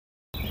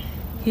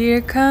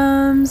Here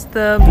comes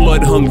the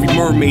blood-hungry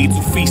mermaids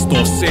who feast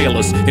on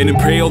sailors and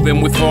impale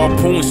them with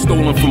harpoons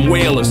stolen from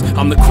whalers.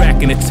 I'm the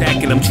Kraken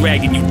attacking, I'm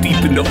dragging you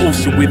deep in the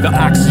ocean where the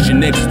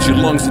oxygen exits your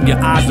lungs and your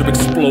eyes are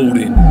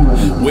exploding.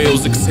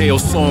 Whales exhale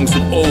songs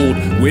of old,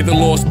 where the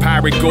lost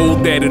pirate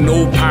gold that an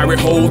old pirate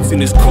holds in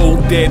his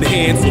cold dead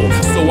hands, or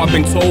so I've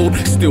been told.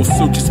 Still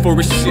searches for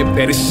a ship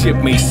that his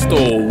shipmate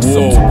stole.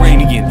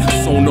 Subterranean,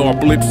 sonar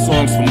blip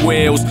songs from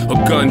whales, a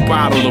gun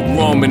bottle of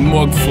rum and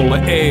mug full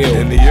of ale.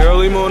 In the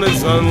early morning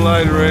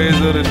sunlight rays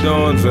of the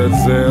dawn, set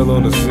sail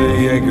on the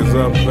sea, anchors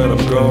up and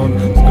I'm gone.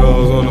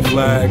 Skulls on the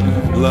flag,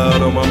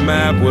 blood on my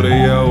map with a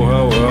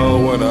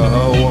yo-ho-ho and a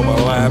hoe on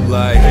my lap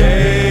like, hey.